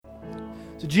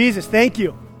So Jesus, thank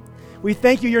you. We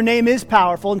thank you. Your name is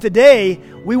powerful. And today,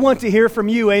 we want to hear from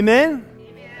you. Amen?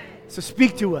 Amen. So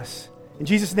speak to us. In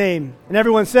Jesus' name. And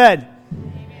everyone said,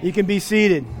 Amen. You can be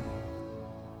seated.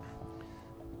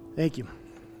 Thank you.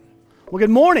 Well, good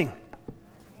morning.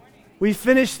 We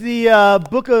finished the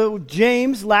book of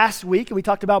James last week, and we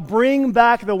talked about bring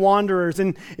back the wanderers.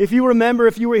 And if you remember,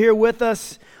 if you were here with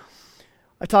us,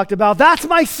 I talked about, that's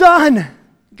my son.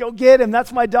 Go get him.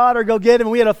 That's my daughter. Go get him.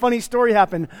 We had a funny story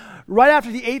happen. Right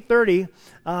after the 8:30,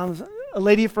 a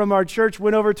lady from our church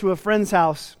went over to a friend's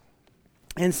house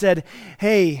and said,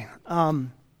 hey,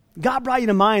 God brought you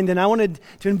to mind, and I wanted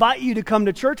to invite you to come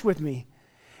to church with me.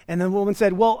 And the woman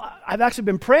said, well, I've actually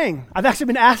been praying. I've actually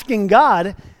been asking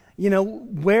God,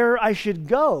 where I should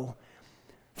go.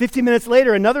 15 minutes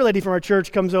later, another lady from our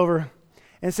church comes over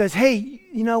and says, hey,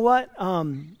 you know what?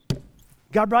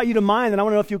 God brought you to mind, and I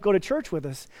want to know if you'll go to church with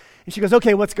us. And she goes,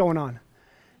 okay, what's going on?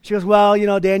 She goes, well,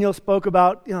 Daniel spoke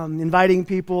about inviting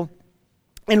people.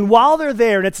 And while they're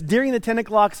there, and it's during the 10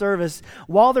 o'clock service,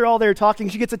 while they're all there talking,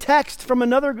 she gets a text from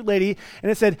another lady,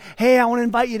 and it said, hey, I want to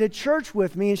invite you to church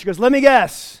with me. And she goes, let me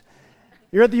guess.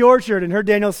 You're at the Orchard and heard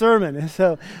Daniel's sermon. And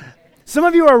so some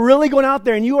of you are really going out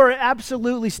there, and you are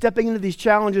absolutely stepping into these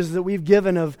challenges that we've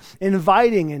given of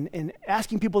inviting and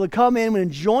asking people to come in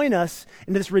and join us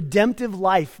in this redemptive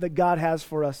life that God has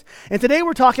for us. And today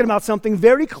we're talking about something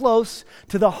very close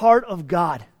to the heart of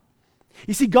God.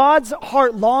 You see, God's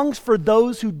heart longs for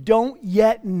those who don't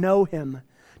yet know him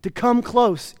to come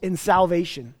close in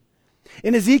salvation.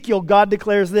 In Ezekiel, God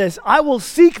declares this, I will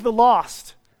seek the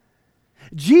lost.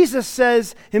 Jesus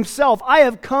says himself, I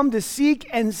have come to seek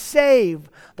and save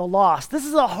the lost. This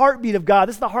is the heartbeat of God.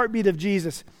 This is the heartbeat of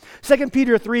Jesus. 2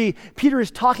 Peter 3, Peter is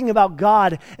talking about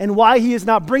God and why he is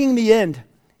not bringing the end.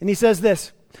 And he says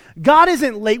this, God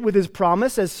isn't late with his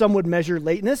promise, as some would measure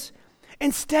lateness.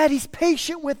 Instead, he's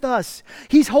patient with us.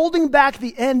 He's holding back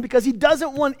the end because he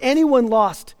doesn't want anyone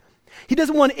lost. He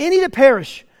doesn't want any to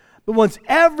perish, but wants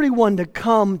everyone to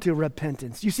come to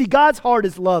repentance. You see, God's heart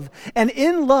is love, and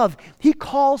in love, he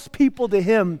calls people to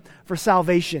him for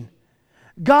salvation.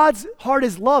 God's heart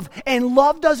is love, and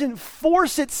love doesn't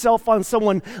force itself on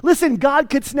someone. Listen,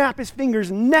 God could snap his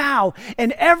fingers now,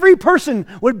 and every person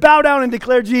would bow down and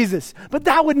declare Jesus, but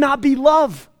that would not be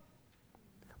love.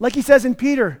 Like he says in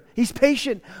Peter, he's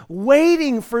patient,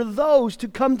 waiting for those to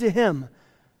come to him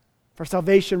for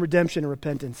salvation, redemption, and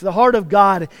repentance. The heart of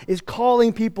God is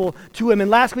calling people to him. And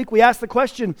last week we asked the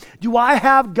question, do I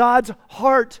have God's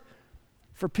heart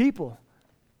for people?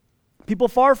 People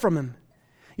far from him.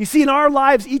 You see, in our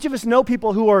lives, each of us know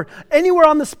people who are anywhere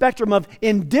on the spectrum of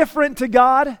indifferent to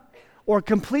God or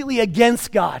completely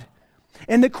against God.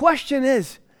 And the question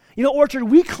is, Orchard,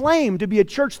 we claim to be a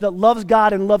church that loves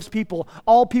God and loves people.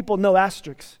 All people, no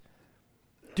asterisks.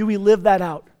 Do we live that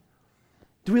out?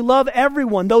 Do we love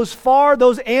everyone? Those far,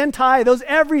 those anti, those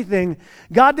everything.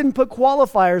 God didn't put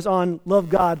qualifiers on love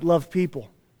God, love people.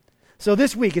 So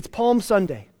this week, it's Palm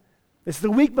Sunday. It's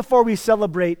the week before we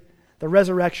celebrate the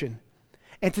resurrection.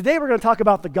 And today we're going to talk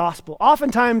about the gospel.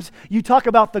 Oftentimes, you talk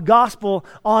about the gospel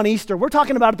on Easter. We're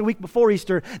talking about it the week before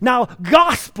Easter. Now,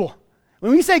 gospel.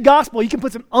 When we say gospel, you can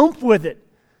put some oomph with it.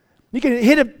 You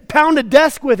can pound a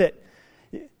desk with it.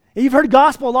 You've heard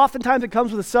gospel, oftentimes it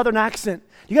comes with a southern accent.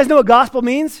 You guys know what gospel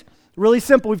means? Really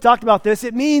simple. We've talked about this.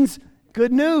 It means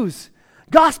good news.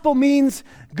 Gospel means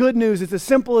good news. It's as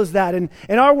simple as that. And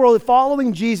in our world,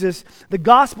 following Jesus, the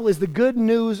gospel is the good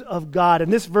news of God.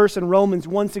 And this verse in Romans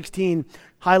 1:16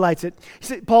 highlights it.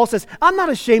 Paul says, I'm not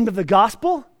ashamed of the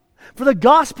gospel, for the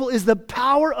gospel is the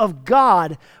power of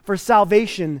God for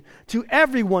salvation to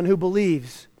everyone who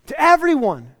believes. To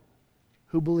everyone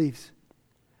who believes.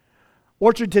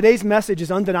 Orchard, today's message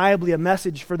is undeniably a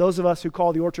message for those of us who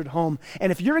call the Orchard home.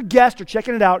 And if you're a guest or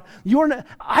checking it out,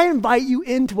 I invite you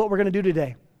into what we're going to do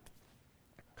today.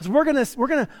 Because we're going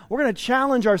to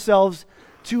challenge ourselves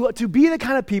to be the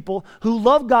kind of people who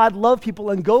love God, love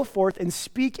people, and go forth and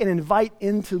speak and invite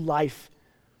into life.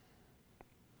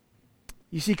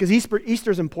 You see, because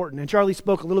Easter is important, and Charlie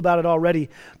spoke a little about it already.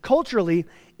 Culturally,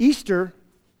 Easter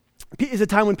is a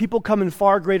time when people come in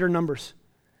far greater numbers.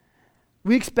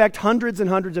 We expect hundreds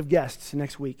and hundreds of guests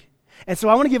next week. And so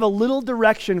I want to give a little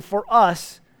direction for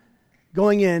us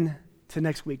going in to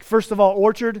next week. First of all,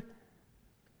 Orchard,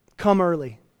 come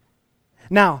early.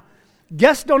 Now,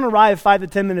 guests don't arrive 5 to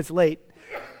 10 minutes late,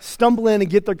 stumble in and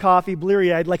get their coffee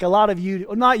bleary-eyed like a lot of you.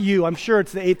 Well, not you, I'm sure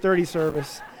it's the 8:30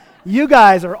 service. You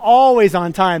guys are always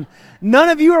on time. None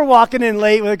of you are walking in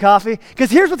late with a coffee, because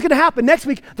here's what's going to happen. Next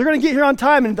week, they're going to get here on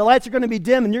time, and the lights are going to be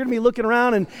dim, and you're going to be looking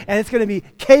around, and it's going to be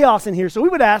chaos in here. So we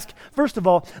would ask, first of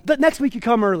all, that next week you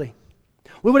come early.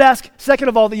 We would ask, second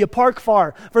of all, that you park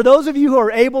far. For those of you who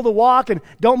are able to walk and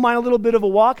don't mind a little bit of a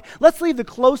walk, let's leave the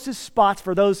closest spots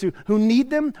for those who need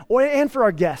them and for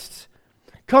our guests.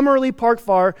 Come early, park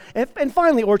far. And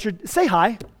finally, Orchard, say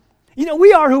hi. You know,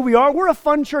 we are who we are. We're a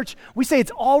fun church. We say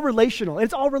it's all relational. And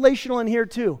it's all relational in here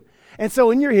too. And so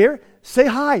when you're here, say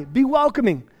hi. Be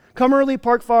welcoming. Come early,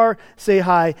 park far, say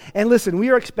hi. And listen, we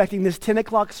are expecting this 10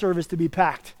 o'clock service to be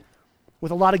packed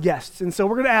with a lot of guests. And so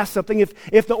we're going to ask something.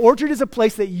 If the Orchard is a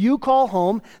place that you call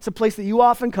home, it's a place that you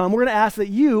often come, we're going to ask that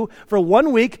you, for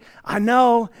 1 week, I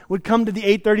know, would come to the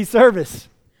 8:30 service.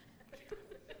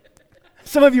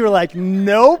 Some of you are like,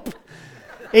 nope.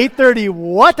 8:30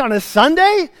 what, on a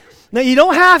Sunday? Now, you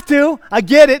don't have to. I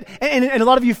get it. And a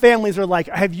lot of you families are like,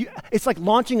 it's like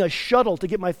launching a shuttle to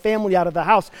get my family out of the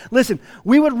house. Listen,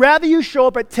 we would rather you show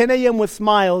up at 10 a.m. with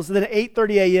smiles than at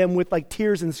 8:30 a.m. with like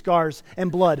tears and scars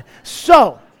and blood.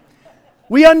 So,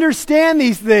 we understand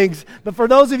these things, but for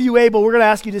those of you able, we're going to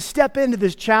ask you to step into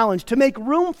this challenge to make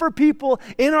room for people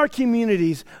in our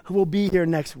communities who will be here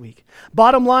next week.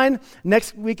 Bottom line,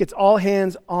 next week it's all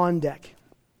hands on deck.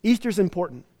 Easter's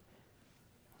important.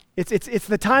 It's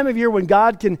the time of year when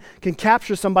God can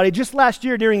capture somebody. Just last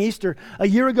year during Easter, a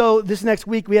year ago this next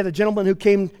week, we had a gentleman who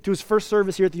came to his first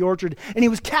service here at the Orchard, and he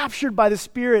was captured by the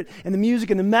Spirit and the music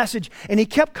and the message, and he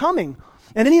kept coming.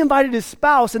 And then he invited his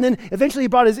spouse, and then eventually he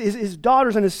brought his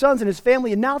daughters and his sons and his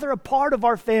family, and now they're a part of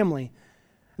our family.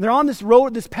 And they're on this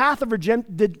road, this path of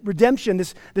redemption,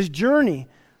 this journey.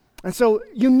 And so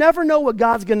you never know what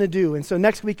God's going to do. And so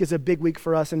next week is a big week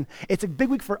for us, and it's a big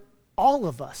week for all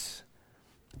of us.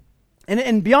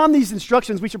 And beyond these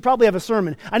instructions, we should probably have a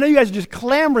sermon. I know you guys are just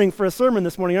clamoring for a sermon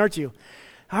this morning, aren't you?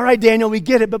 All right, Daniel, we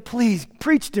get it, but please,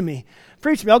 preach to me.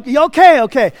 Preach to me.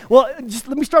 Okay. Well, just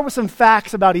let me start with some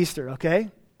facts about Easter, okay?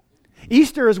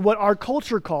 Easter is what our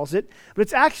culture calls it, but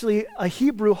it's actually a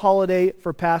Hebrew holiday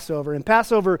for Passover. And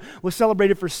Passover was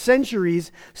celebrated for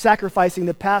centuries, sacrificing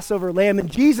the Passover lamb. And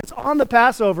Jesus, on the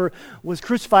Passover, was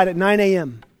crucified at 9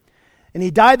 a.m., and he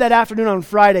died that afternoon on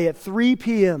Friday at 3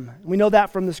 p.m. We know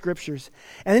that from the scriptures.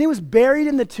 And then he was buried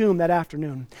in the tomb that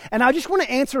afternoon. And I just want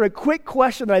to answer a quick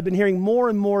question that I've been hearing more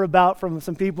and more about from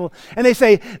some people. And they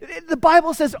say, the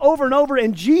Bible says over and over,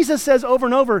 and Jesus says over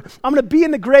and over, I'm going to be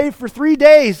in the grave for 3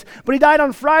 days. But he died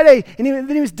on Friday, and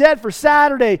then he was dead for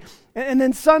Saturday, and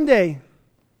then Sunday.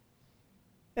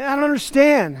 And I don't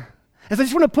understand. And so I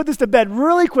just want to put this to bed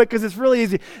really quick because it's really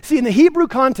easy. See, in the Hebrew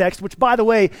context, which, by the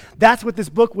way, that's what this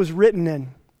book was written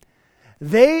in,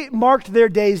 they marked their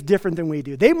days different than we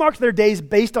do. They marked their days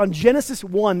based on Genesis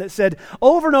 1 that said,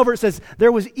 over and over, it says,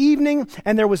 there was evening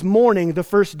and there was morning the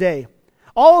first day.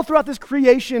 All throughout this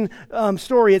creation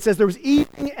story, it says there was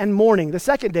evening and morning the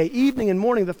second day, evening and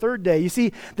morning the third day. You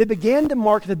see, they began to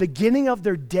mark the beginning of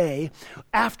their day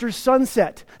after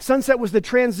sunset. Sunset was the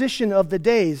transition of the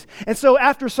days. And so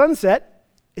after sunset,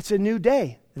 it's a new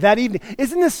day that evening.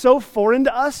 Isn't this so foreign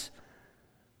to us?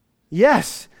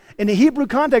 Yes. In the Hebrew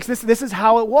context, this is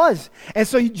how it was. And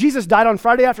so Jesus died on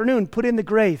Friday afternoon, put in the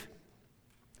grave.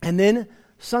 And then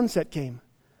sunset came.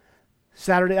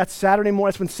 Saturday, that's Saturday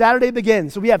morning. That's when Saturday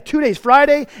begins. So we have 2 days,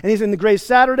 Friday, and he's in the grave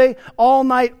Saturday, all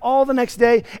night, all the next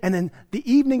day, and then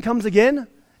the evening comes again,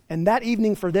 and that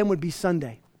evening for them would be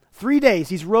Sunday. 3 days,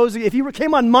 he's rose. If he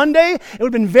came on Monday, it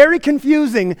would have been very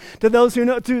confusing to those who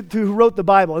know who wrote the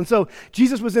Bible. And so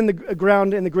Jesus was in the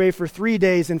ground in the grave for 3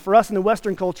 days, and for us in the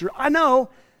Western culture, I know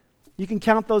you can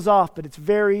count those off, but it's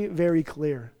very, very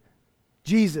clear.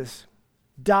 Jesus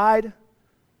died,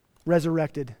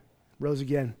 resurrected, rose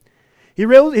again. He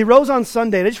rose on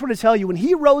Sunday, and I just want to tell you, when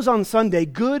he rose on Sunday,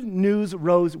 good news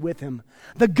rose with him.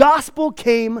 The gospel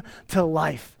came to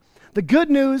life. The good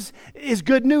news is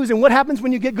good news, and what happens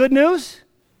when you get good news?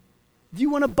 Do you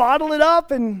want to bottle it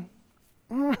up, and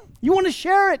you want to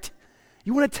share it?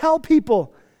 You want to tell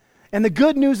people. And the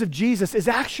good news of Jesus is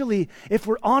actually, if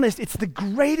we're honest, it's the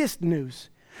greatest news.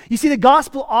 You see, the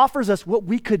gospel offers us what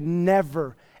we could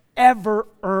never, ever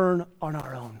earn on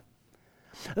our own.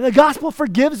 The gospel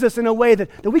forgives us in a way that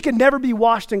we can never be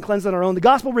washed and cleansed on our own. The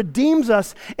gospel redeems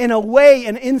us in a way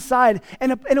and inside,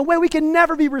 and in a way we can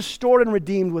never be restored and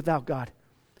redeemed without God.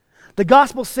 The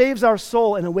gospel saves our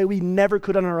soul in a way we never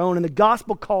could on our own, and the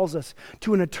gospel calls us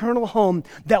to an eternal home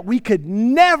that we could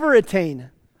never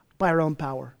attain by our own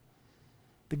power.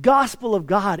 The gospel of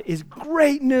God is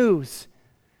great news.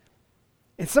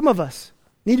 And some of us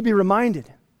need to be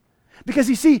reminded. Because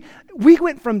you see, we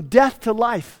went from death to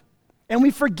life. And we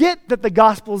forget that the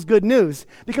gospel is good news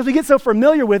because we get so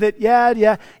familiar with it.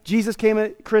 Yeah, Jesus came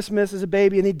at Christmas as a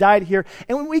baby and he died here.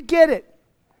 And when we get it,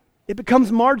 it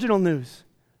becomes marginal news.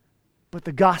 But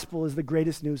the gospel is the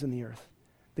greatest news on the earth.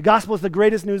 The gospel is the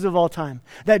greatest news of all time.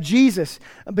 That Jesus,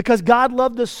 because God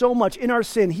loved us so much in our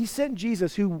sin, he sent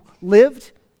Jesus who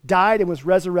lived, died, and was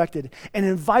resurrected, and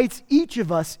invites each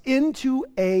of us into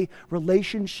a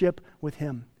relationship with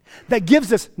him. That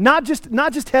gives us not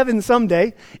just heaven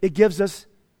someday, it gives us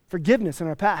forgiveness in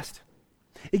our past.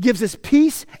 It gives us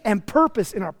peace and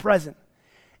purpose in our present,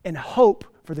 and hope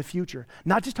for the future.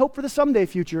 Not just hope for the someday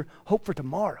future, hope for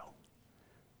tomorrow.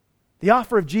 The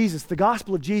offer of Jesus, the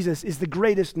gospel of Jesus, is the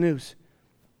greatest news.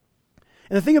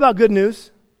 And the thing about good news,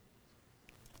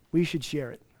 we should share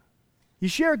it. You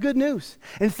share good news.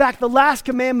 In fact, the last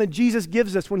commandment Jesus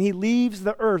gives us when he leaves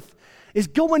the earth is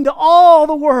go into all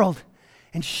the world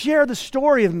and share the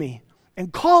story of me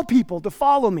and call people to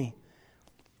follow me.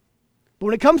 But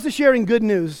when it comes to sharing good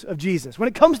news of Jesus, when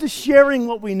it comes to sharing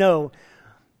what we know,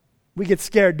 we get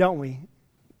scared, don't we?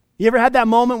 You ever had that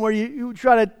moment where you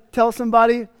try to tell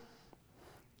somebody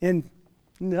and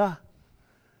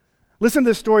listen to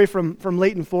this story from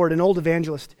Leighton Ford, an old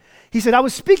evangelist. He said, I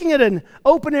was speaking at an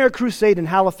open-air crusade in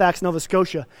Halifax, Nova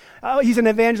Scotia. He's an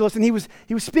evangelist, and he was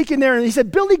speaking there, and he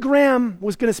said Billy Graham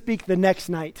was going to speak the next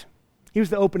night. He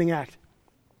was the opening act.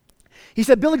 He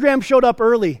said Billy Graham showed up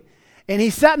early, and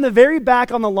he sat in the very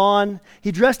back on the lawn.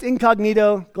 He dressed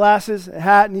incognito, glasses, a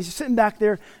hat, and he's just sitting back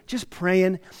there just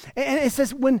praying. And it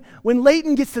says when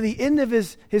Leighton gets to the end of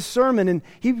his sermon and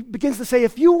he begins to say,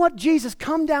 if you want Jesus,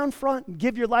 come down front and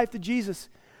give your life to Jesus.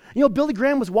 You know, Billy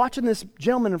Graham was watching this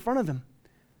gentleman in front of him.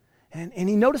 And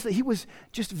he noticed that he was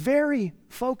just very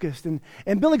focused. And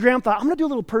Billy Graham thought, I'm going to do a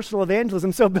little personal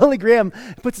evangelism. So Billy Graham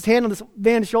puts his hand on this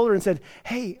man's shoulder and said,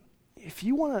 hey, if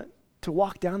you want to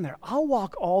walk down there, I'll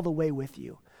walk all the way with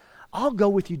you. I'll go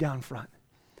with you down front.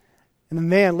 And the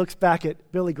man looks back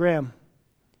at Billy Graham,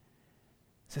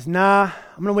 says, nah,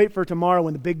 I'm going to wait for tomorrow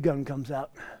when the big gun comes out.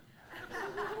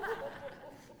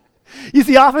 You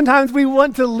see, oftentimes we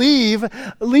want to leave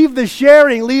the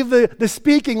sharing, leave the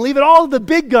speaking, leave it all to the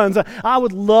big guns. I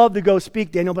would love to go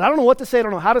speak, Daniel, but I don't know what to say, I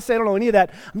don't know how to say, I don't know any of that.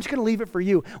 I'm just going to leave it for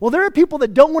you. Well, there are people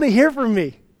that don't want to hear from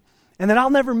me, and that I'll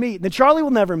never meet, that Charlie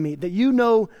will never meet, that you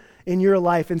know in your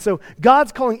life. And so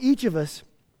God's calling each of us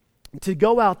to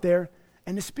go out there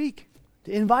and to speak,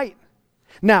 to invite.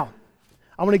 Now,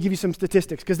 I want to give you some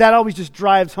statistics because that always just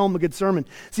drives home a good sermon.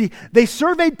 See, they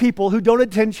surveyed people who don't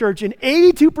attend church, and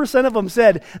 82% of them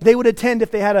said they would attend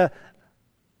if they had a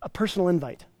personal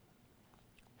invite.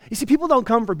 You see, people don't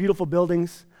come for beautiful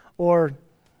buildings or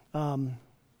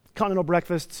continental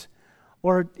breakfasts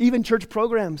or even church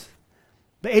programs.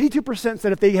 But 82%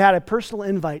 said if they had a personal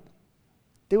invite,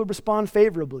 they would respond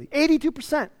favorably.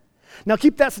 82%. Now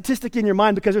keep that statistic in your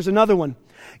mind because there's another one.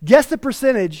 Guess the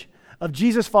percentage of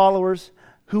Jesus followers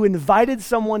who invited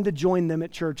someone to join them at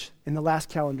church in the last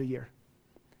calendar year.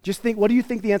 Just think, what do you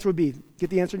think the answer would be? Get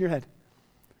the answer in your head.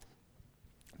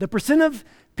 The percent of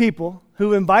people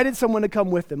who invited someone to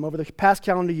come with them over the past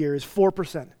calendar year is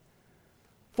 4%.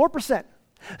 4%.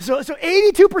 So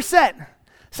 82%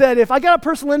 said if I got a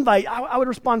personal invite, I would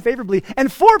respond favorably. And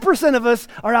 4% of us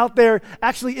are out there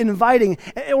actually inviting.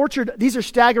 Orchard, these are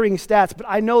staggering stats, but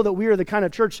I know that we are the kind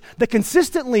of church that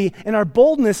consistently in our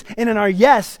boldness and in our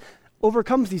yes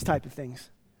overcomes these type of things.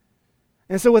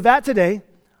 And so with that today,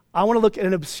 I want to look at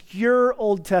an obscure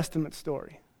Old Testament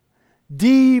story.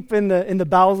 Deep in the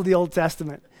bowels of the Old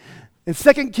Testament. In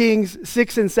 2 Kings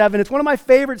 6 and 7, it's one of my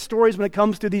favorite stories when it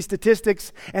comes to these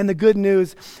statistics and the good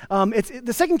news.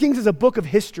 The 2 Kings is a book of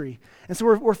history. And so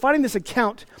we're finding this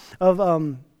account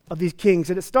of these kings.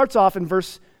 And it starts off in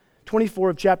verse 24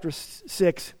 of chapter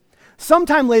 6.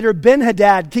 Sometime later,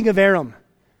 Ben-Hadad, king of Aram,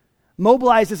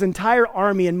 mobilized his entire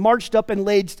army and marched up and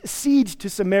laid siege to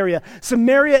Samaria.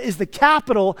 Samaria is the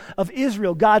capital of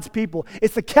Israel, God's people.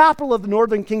 It's the capital of the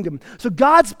northern kingdom. So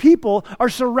God's people are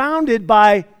surrounded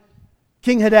by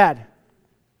King Hadad.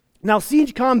 Now,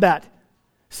 siege combat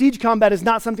is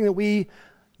not something that we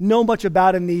know much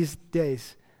about in these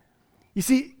days. You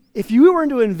see, if you were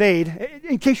to invade,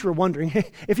 in case you were wondering,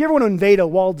 if you ever want to invade a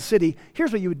walled city,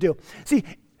 here's what you would do. See,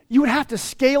 you would have to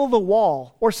scale the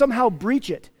wall or somehow breach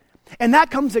it. And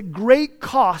that comes at great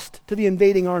cost to the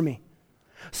invading army.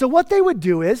 So what they would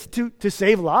do is, to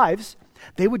save lives,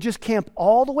 they would just camp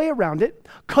all the way around it,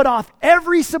 cut off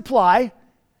every supply,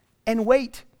 and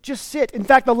wait. Just sit. In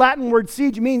fact, the Latin word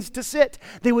siege means to sit.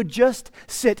 They would just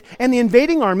sit. And the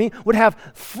invading army would have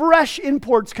fresh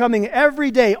imports coming every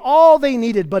day, all they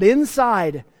needed. But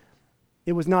inside,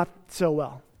 it was not so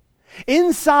well.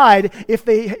 Inside, if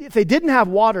they didn't have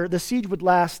water, the siege would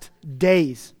last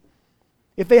days.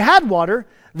 If they had water,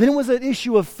 then it was an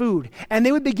issue of food. And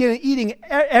they would begin eating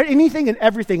anything and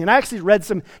everything. And I actually read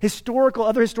some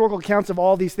other historical accounts of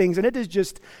all these things. And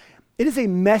it It is a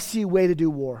messy way to do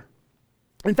war.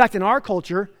 In fact, in our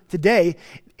culture today,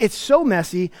 it's so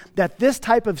messy that this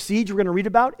type of siege we're going to read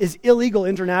about is illegal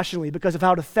internationally because of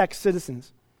how it affects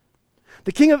citizens.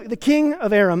 The king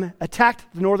of Aram attacked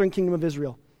the northern kingdom of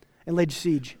Israel and laid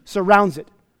siege, surrounds it,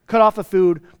 cut off the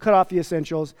food, cut off the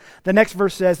essentials. The next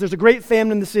verse says, there's a great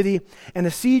famine in the city, and the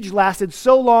siege lasted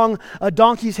so long, a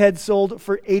donkey's head sold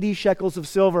for 80 shekels of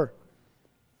silver.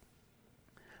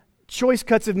 Choice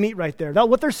cuts of meat right there. Now,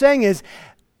 what they're saying is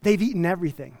they've eaten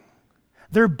everything.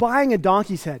 They're buying a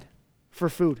donkey's head for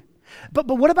food. But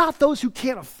what about those who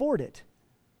can't afford it?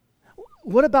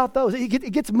 What about those?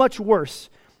 It gets much worse.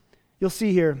 You'll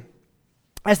see here.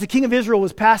 As the king of Israel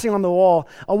was passing on the wall,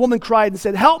 a woman cried and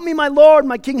said, "Help me, my lord,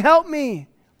 my king, help me."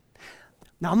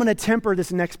 Now I'm going to temper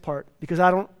this next part because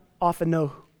I don't often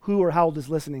know who or how old is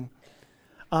listening.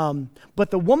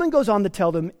 But the woman goes on to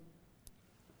tell them,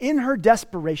 in her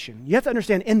desperation, you have to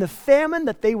understand, in the famine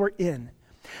that they were in,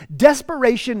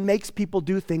 desperation makes people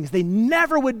do things they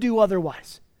never would do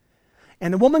otherwise.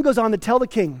 And the woman goes on to tell the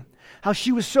king how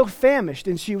she was so famished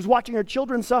and she was watching her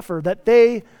children suffer that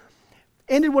they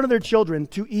ended one of their children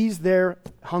to ease their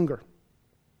hunger.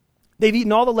 They've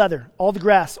eaten all the leather, all the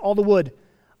grass, all the wood,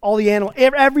 all the animal,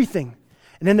 everything.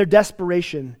 And in their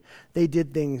desperation, they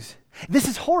did things. This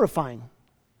is horrifying,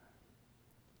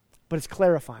 but it's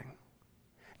clarifying.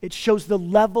 It shows the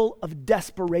level of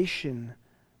desperation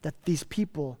that these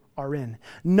people are in.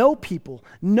 No people,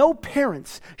 no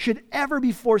parents should ever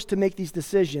be forced to make these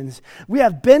decisions. We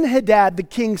have Ben-Hadad, the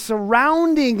king,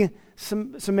 surrounding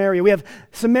Samaria. We have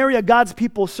Samaria, God's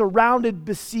people, surrounded,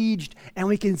 besieged, and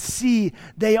we can see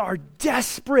they are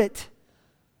desperate.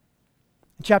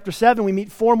 In chapter 7, we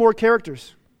meet 4 more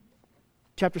characters.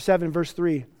 Chapter 7, verse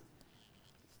 3.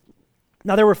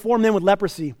 Now there were 4 men with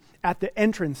leprosy at the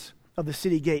entrance of the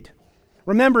city gate.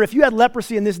 Remember, if you had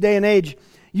leprosy in this day and age,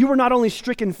 you were not only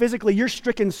stricken physically, you're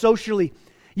stricken socially.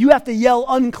 You have to yell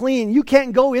unclean. You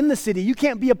can't go in the city. You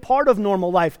can't be a part of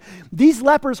normal life. These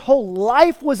lepers' whole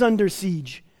life was under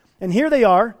siege. And here they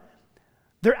are.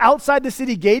 They're outside the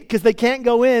city gate because they can't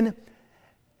go in.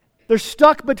 They're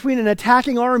stuck between an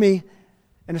attacking army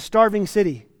and a starving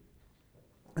city.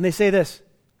 And they say this.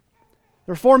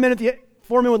 There were 4 men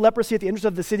with leprosy at the entrance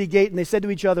of the city gate, and they said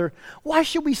to each other, "Why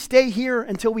should we stay here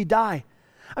until we die?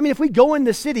 I mean, if we go in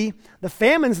the city, the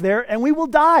famine's there, and we will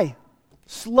die.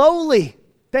 Slowly,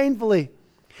 painfully.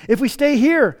 If we stay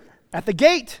here at the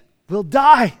gate, we'll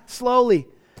die slowly.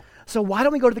 So why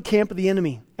don't we go to the camp of the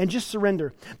enemy and just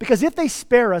surrender? Because if they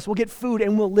spare us, we'll get food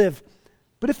and we'll live.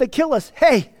 But if they kill us,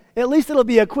 hey, at least it'll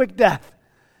be a quick death."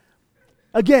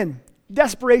 Again,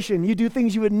 desperation. You do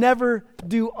things you would never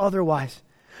do otherwise.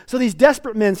 So these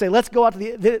desperate men say, let's go out to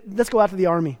the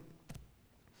army.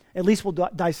 At least we'll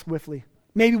die swiftly.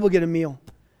 Maybe we'll get a meal.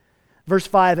 Verse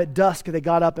 5, at dusk they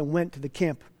got up and went to the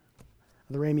camp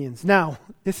of the Arameans. Now,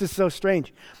 this is so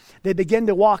strange. They begin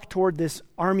to walk toward this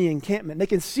army encampment. They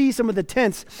can see some of the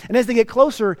tents. And as they get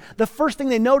closer, the first thing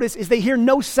they notice is they hear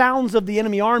no sounds of the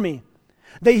enemy army.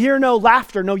 They hear no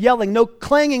laughter, no yelling, no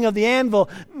clanging of the anvil,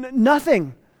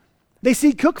 nothing. They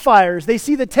see cook fires, they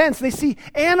see the tents, they see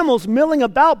animals milling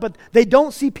about, but they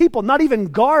don't see people, not even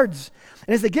guards.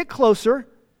 And as they get closer,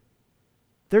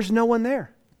 there's no one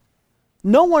there.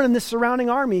 No one in this surrounding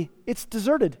army. It's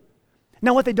deserted.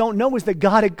 Now what they don't know is that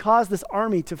God had caused this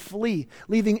army to flee,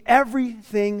 leaving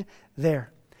everything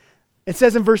there. It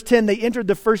says in verse 10, they entered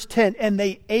the first tent and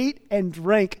they ate and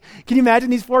drank. Can you imagine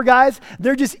these 4 guys?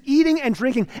 They're just eating and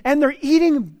drinking, and they're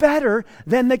eating better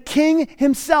than the king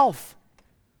himself.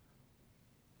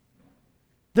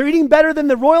 They're eating better than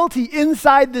the royalty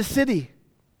inside the city.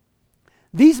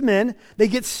 These men, they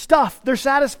get stuffed. They're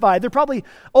satisfied. They're probably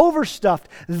overstuffed.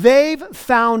 They've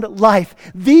found life.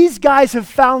 These guys have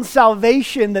found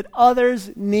salvation that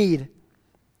others need.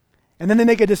 And then they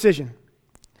make a decision.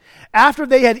 After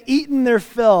they had eaten their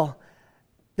fill,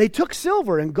 they took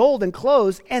silver and gold and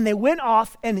clothes and they went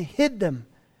off and hid them.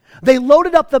 They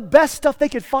loaded up the best stuff they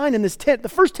could find in this tent. The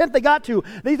first tent they got to,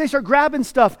 they start grabbing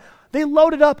stuff. They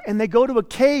load it up and they go to a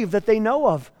cave that they know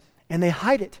of and they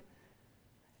hide it.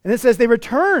 And it says they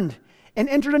returned and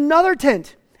entered another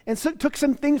tent and took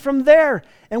some things from there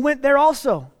and went there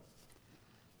also.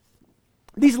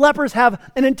 These lepers have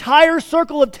an entire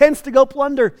circle of tents to go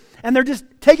plunder, and they're just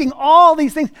taking all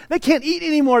these things. They can't eat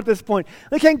anymore at this point.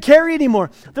 They can't carry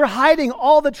anymore. They're hiding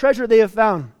all the treasure they have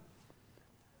found.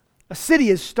 A city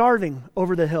is starving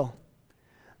over the hill.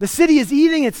 The city is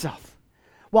eating itself.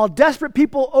 While desperate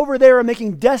people over there are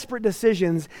making desperate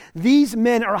decisions, these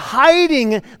men are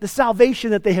hiding the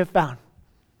salvation that they have found.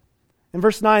 In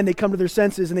verse 9, they come to their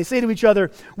senses and they say to each other,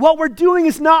 "What we're doing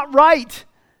is not right.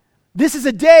 This is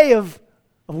a day of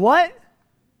what?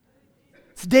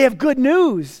 It's a day of good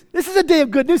news. This is a day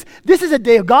of good news. This is a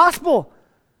day of gospel.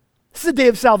 This is a day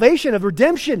of salvation, of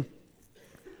redemption.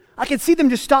 I can see them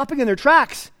just stopping in their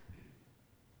tracks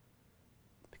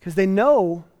because they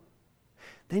know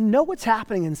what's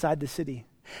happening inside the city.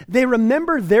 They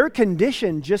remember their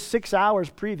condition just 6 hours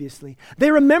previously.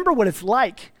 They remember what it's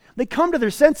like. They come to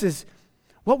their senses.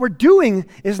 What we're doing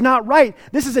is not right.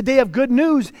 This is a day of good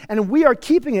news, and we are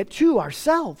keeping it to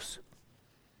ourselves.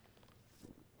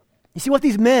 You see, what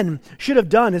these men should have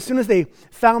done as soon as they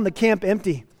found the camp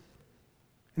empty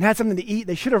and had something to eat,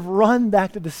 they should have run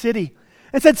back to the city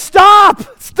and said,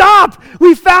 stop,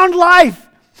 we found life.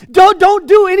 Don't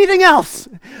do anything else.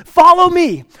 Follow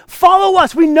me. Follow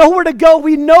us. We know where to go.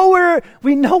 We know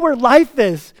where life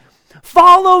is.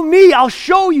 Follow me. I'll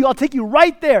show you. I'll take you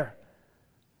right there.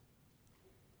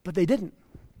 But they didn't.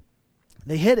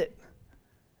 They hid it.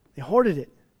 They hoarded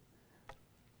it.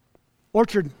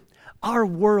 Orchard, our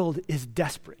world is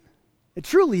desperate. It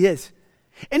truly is.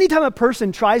 Anytime a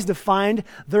person tries to find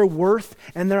their worth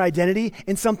and their identity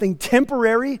in something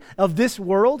temporary of this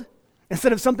world,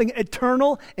 instead of something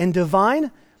eternal and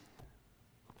divine,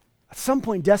 at some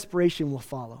point desperation will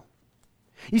follow.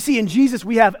 You see, in Jesus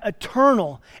we have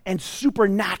eternal and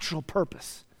supernatural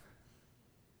purpose.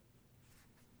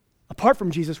 Apart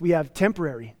from Jesus, we have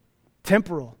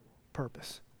temporal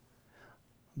purpose.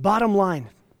 Bottom line,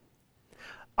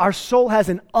 our soul has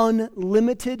an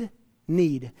unlimited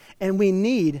need, and we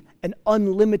need an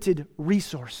unlimited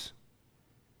resource.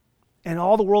 And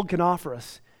all the world can offer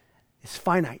us is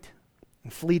finite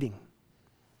and fleeting.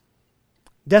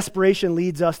 Desperation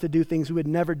leads us to do things we would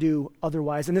never do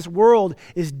otherwise. And this world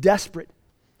is desperate.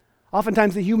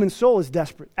 Oftentimes the human soul is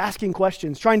desperate, asking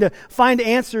questions, trying to find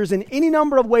answers in any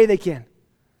number of ways they can.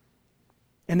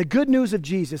 And the good news of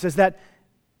Jesus is that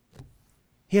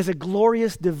he has a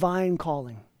glorious divine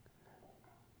calling,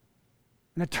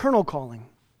 an eternal calling.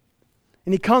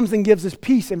 And he comes and gives us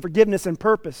peace and forgiveness and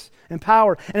purpose and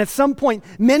power. And at some point,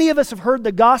 many of us have heard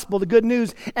the gospel, the good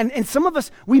news, and some of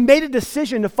us, we made a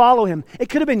decision to follow him. It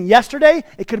could have been yesterday.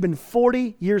 It could have been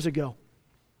 40 years ago.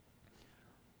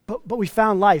 But we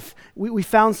found life. We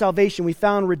found salvation. We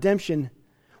found redemption.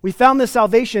 We found this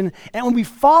salvation, and when we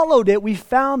followed it, we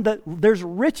found that there's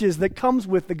riches that comes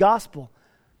with the gospel.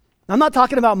 Now, I'm not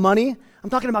talking about money. I'm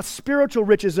talking about spiritual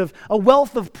riches, of a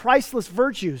wealth of priceless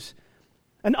virtues,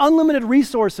 an unlimited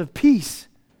resource of peace.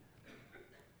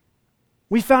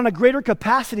 We found a greater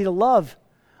capacity to love.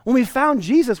 When we found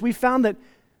Jesus, we found that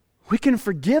we can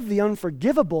forgive the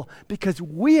unforgivable because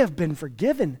we have been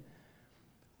forgiven.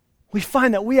 We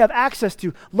find that we have access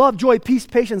to love, joy, peace,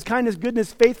 patience, kindness,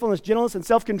 goodness, faithfulness, gentleness, and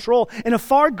self-control in a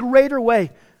far greater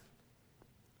way.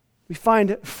 We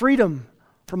find freedom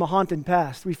from a haunted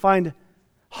past. We find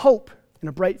hope in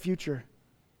a bright future.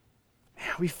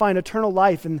 We find eternal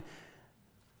life, and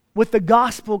with the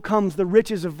gospel comes the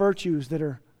riches of virtues that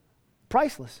are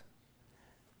priceless.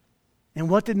 And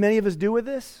what did many of us do with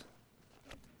this?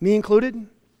 Me included?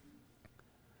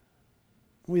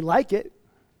 We like it.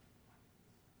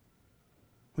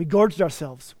 We gorged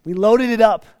ourselves. We loaded it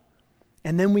up,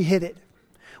 and then we hid it.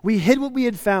 We hid what we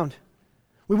had found.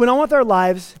 We went on with our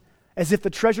lives as if the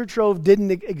treasure trove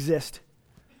didn't exist.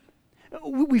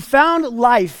 We found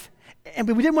life, and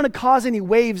we didn't want to cause any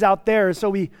waves out there, so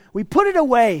we put it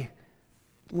away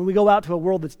when we go out to a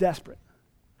world that's desperate.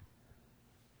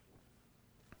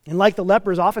 And like the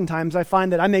lepers, oftentimes I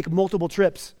find that I make multiple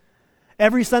trips.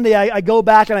 Every Sunday I go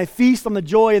back and I feast on the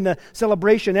joy and the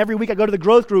celebration. Every week I go to the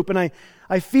growth group and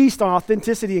I feast on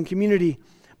authenticity and community.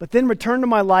 But then return to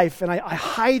my life and I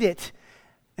hide it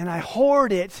and I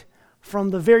hoard it from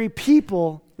the very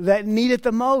people that need it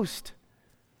the most.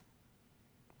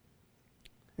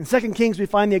 In 2 Kings we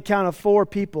find the account of 4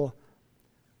 people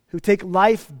who take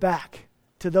life back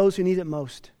to those who need it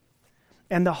most.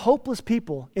 And the hopeless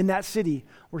people in that city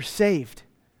were saved.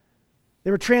 They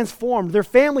were transformed. Their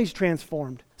families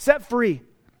transformed, set free.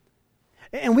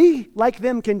 And we, like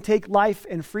them, can take life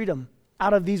and freedom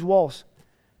out of these walls.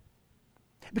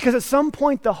 Because at some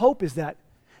point, the hope is that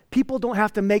people don't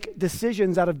have to make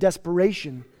decisions out of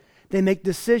desperation. They make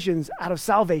decisions out of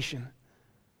salvation.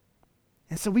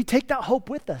 And so we take that hope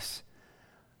with us,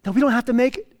 that we don't have to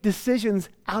make decisions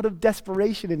out of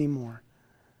desperation anymore.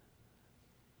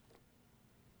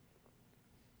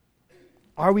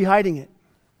 Are we hiding it?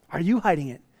 Are you hiding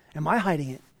it? Am I hiding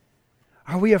it?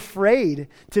 Are we afraid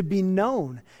to be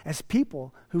known as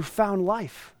people who found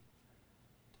life?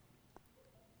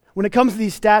 When it comes to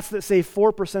these stats that say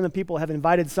 4% of people have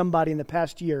invited somebody in the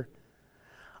past year,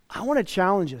 I want to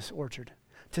challenge us, Orchard,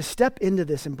 to step into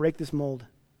this and break this mold.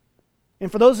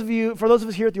 And for those of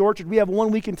us here at the Orchard, we have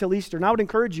 1 week until Easter. And I would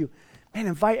encourage you, man,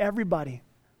 invite everybody.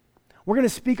 We're going to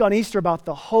speak on Easter about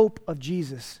the hope of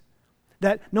Jesus.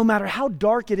 That no matter how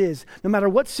dark it is, no matter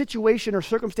what situation or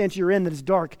circumstance you're in that is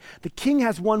dark, the King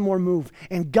has one more move.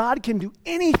 And God can do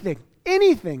anything.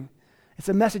 It's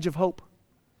a message of hope.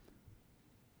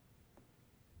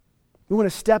 We want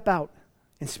to step out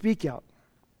and speak out.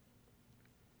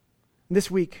 This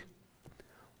week,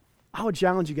 I would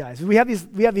challenge you guys. We have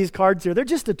these cards here. They're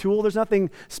just a tool. There's nothing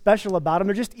special about them.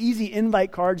 They're just easy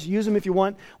invite cards. Use them if you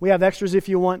want. We have extras if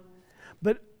you want.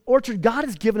 But Orchard, God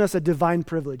has given us a divine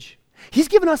privilege. He's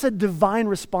given us a divine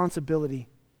responsibility.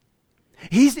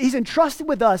 He's entrusted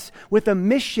with us with a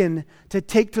mission to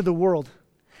take to the world.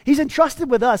 He's entrusted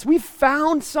with us. We've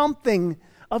found something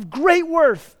of great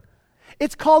worth.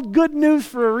 It's called good news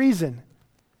for a reason,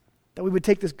 that we would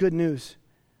take this good news.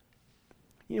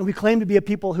 We claim to be a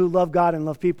people who love God and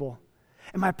love people.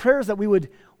 And my prayer is that we would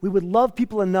love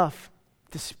people enough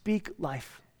to speak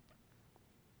life,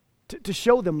 to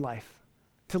show them life,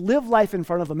 to live life in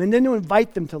front of them, and then to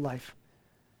invite them to life.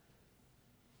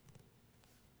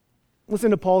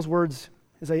 Listen to Paul's words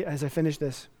as I finish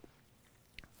this.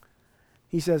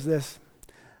 He says this,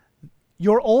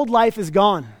 "Your old life is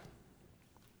gone.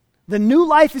 The new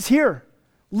life is here.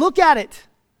 Look at it."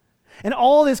 And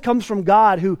all this comes from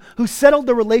God who settled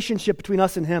the relationship between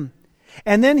us and Him.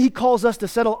 And then He calls us to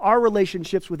settle our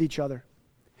relationships with each other.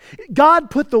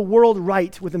 God put the world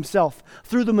right with Himself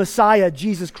through the Messiah,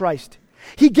 Jesus Christ.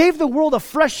 He gave the world a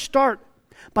fresh start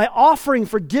by offering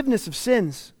forgiveness of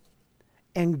sins.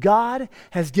 And God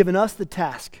has given us the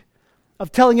task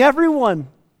of telling everyone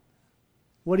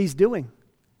what He's doing,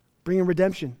 bringing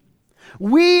redemption.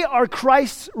 We are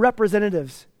Christ's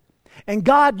representatives, and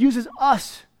God uses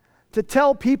us to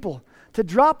tell people to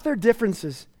drop their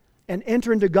differences and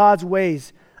enter into God's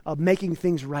ways of making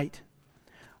things right.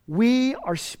 We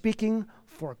are speaking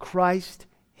for Christ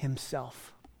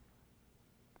Himself.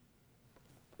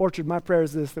 Orchard, my prayer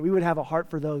is this, that we would have a heart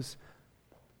for those.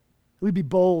 We'd be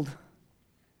bold.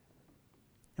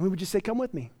 And we would just say, come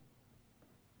with me.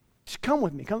 Just come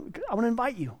with me. Come, I want to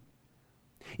invite you.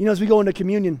 As we go into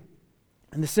communion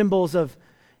and the symbols of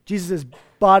Jesus'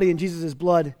 body and Jesus'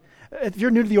 blood, if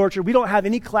you're new to the Orchard, we don't have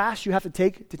any class you have to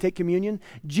take communion.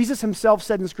 Jesus Himself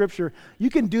said in Scripture, you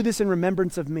can do this in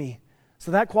remembrance of me.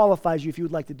 So that qualifies you if you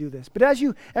would like to do this. But as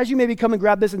you maybe come and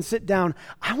grab this and sit down,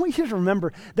 I want you to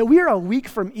remember that we are a week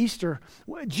from Easter.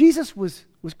 Jesus was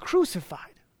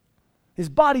crucified. His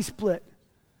body split.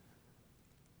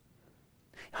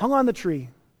 Hung on the tree.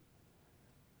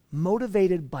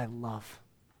 Motivated by love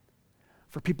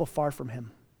for people far from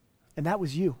Him. And that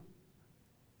was you.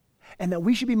 And that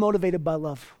we should be motivated by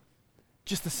love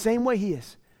just the same way He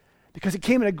is, because it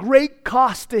came at a great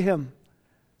cost to Him.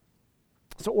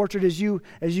 So Orchard, as you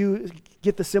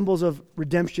get the symbols of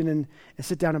redemption and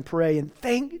sit down and pray and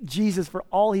thank Jesus for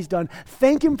all He's done,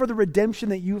 thank Him for the redemption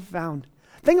that you've found.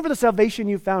 Thank Him for the salvation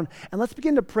you found. And let's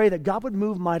begin to pray that God would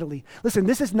move mightily. Listen,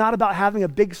 this is not about having a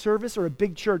big service or a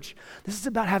big church. This is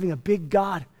about having a big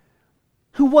God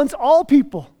who wants all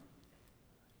people,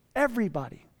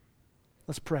 everybody.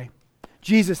 Let's pray.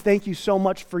 Jesus, thank you so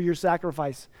much for your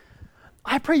sacrifice.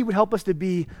 I pray you would help us to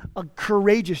be a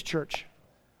courageous church.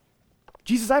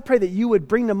 Jesus, I pray that you would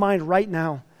bring to mind right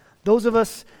now those of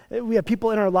us, we have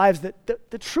people in our lives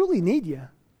that truly need you.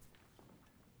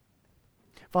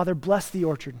 Father, bless the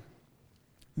Orchard.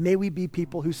 May we be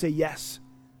people who say yes.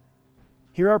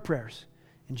 Hear our prayers.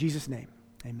 In Jesus' name,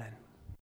 amen.